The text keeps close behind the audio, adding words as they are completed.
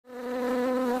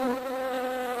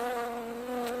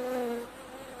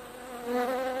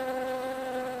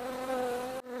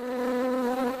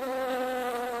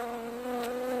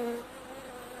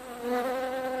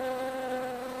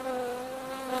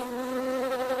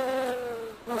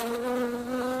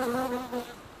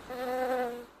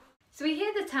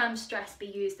term stress be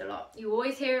used a lot. You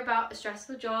always hear about a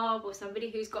stressful job or somebody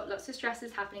who's got lots of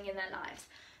stresses happening in their lives.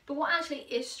 But what actually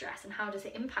is stress and how does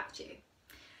it impact you?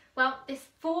 Well, there's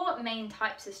 4 main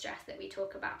types of stress that we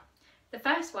talk about. The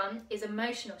first one is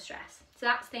emotional stress. So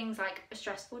that's things like a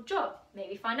stressful job,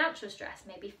 maybe financial stress,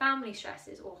 maybe family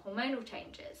stresses or hormonal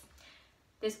changes.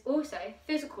 There's also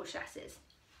physical stresses.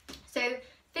 So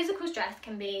physical stress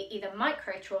can be either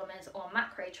micro traumas or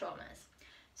macro traumas.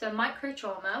 So a micro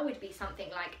trauma would be something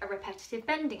like a repetitive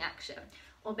bending action,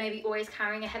 or maybe always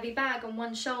carrying a heavy bag on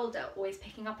one shoulder, always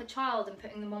picking up a child and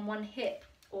putting them on one hip,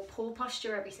 or poor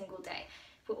posture every single day.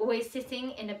 If we're always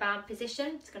sitting in a bad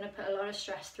position, it's going to put a lot of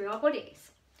stress through our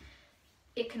bodies.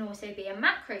 It can also be a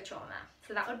macro trauma.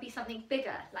 So that would be something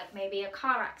bigger, like maybe a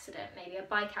car accident, maybe a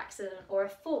bike accident or a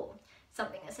fall,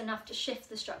 something that's enough to shift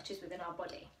the structures within our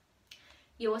body.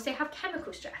 You also have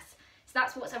chemical stress. So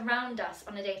that's what's around us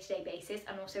on a day-to-day basis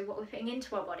and also what we're putting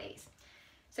into our bodies.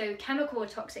 So chemical or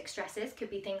toxic stresses could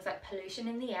be things like pollution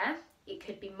in the air. It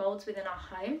could be molds within our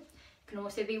home. It can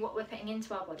also be what we're putting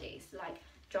into our bodies, like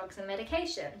drugs and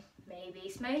medication, maybe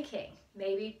smoking,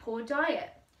 maybe poor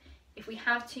diet. If we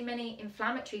have too many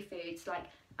inflammatory foods like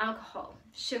alcohol,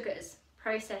 sugars,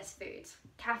 processed foods,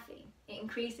 caffeine, it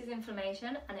increases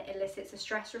inflammation and it elicits a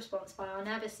stress response by our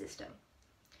nervous system.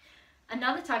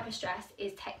 Another type of stress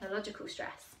is technological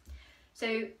stress.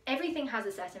 So everything has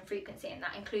a certain frequency and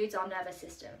that includes our nervous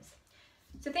systems.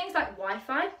 So things like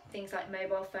Wi-Fi, things like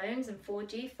mobile phones and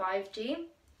 4G, 5G,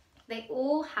 they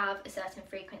all have a certain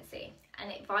frequency and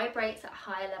it vibrates at a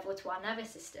higher level to our nervous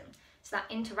system. So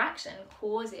that interaction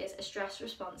causes a stress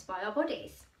response by our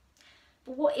bodies.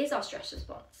 But what is our stress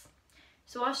response?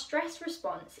 So our stress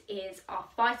response is our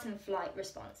fight and flight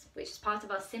response, which is part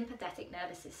of our sympathetic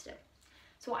nervous system.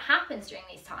 So what happens during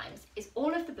these times is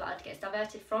all of the blood gets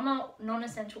diverted from our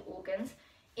non-essential organs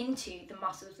into the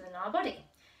muscles within our body.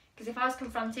 Because if I was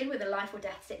confronted with a life or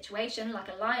death situation, like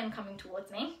a lion coming towards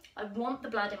me, I want the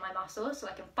blood in my muscles so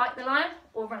I can fight the lion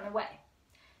or run away.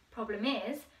 Problem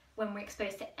is, when we're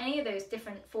exposed to any of those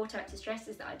different 4 types of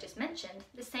stresses that I just mentioned,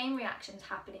 the same reaction's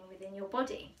happening within your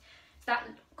body. So that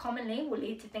commonly will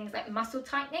lead to things like muscle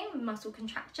tightening, muscle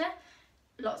contracture,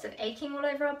 lots of aching all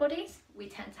over our bodies. We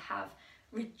tend to have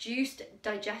reduced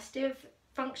digestive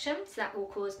function, so that will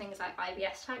cause things like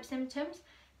IBS type symptoms.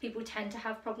 People tend to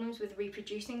have problems with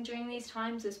reproducing during these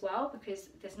times as well because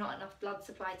there's not enough blood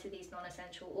supply to these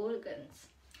non-essential organs.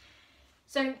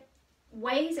 So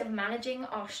ways of managing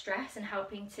our stress and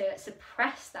helping to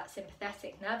suppress that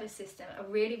sympathetic nervous system are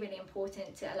really, really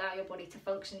important to allow your body to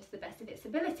function to the best of its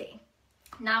ability.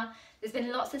 Now, there's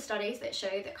been lots of studies that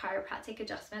show that chiropractic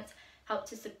adjustments help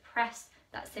to suppress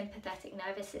that sympathetic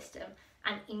nervous system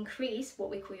and increase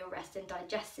what we call your rest and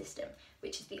digest system,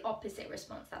 which is the opposite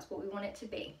response. That's what we want it to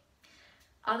be.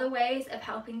 Other ways of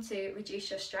helping to reduce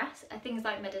your stress are things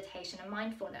like meditation and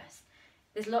mindfulness.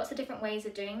 There's lots of different ways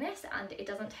of doing this and it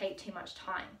doesn't take too much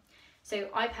time. So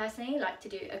I personally like to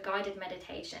do a guided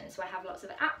meditation. So I have lots of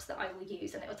apps that I will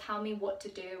use and it will tell me what to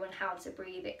do and how to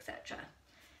breathe, etc.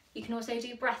 You can also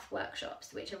do breath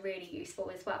workshops, which are really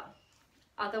useful as well.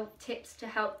 Other tips to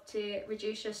help to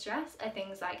reduce your stress are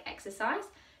things like exercise.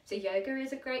 So yoga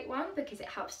is a great one because it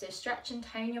helps to stretch and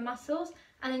tone your muscles,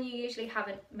 and then you usually have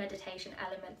a meditation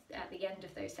element at the end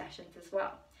of those sessions as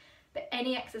well. But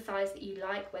any exercise that you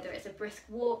like, whether it's a brisk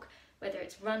walk, whether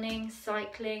it's running,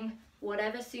 cycling,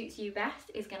 whatever suits you best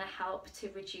is going to help to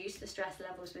reduce the stress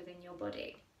levels within your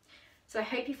body. So I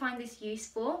hope you find this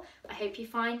useful. I hope you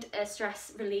find a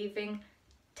stress relieving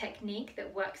technique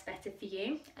that works better for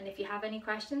you. And if you have any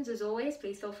questions, as always,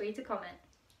 please feel free to comment.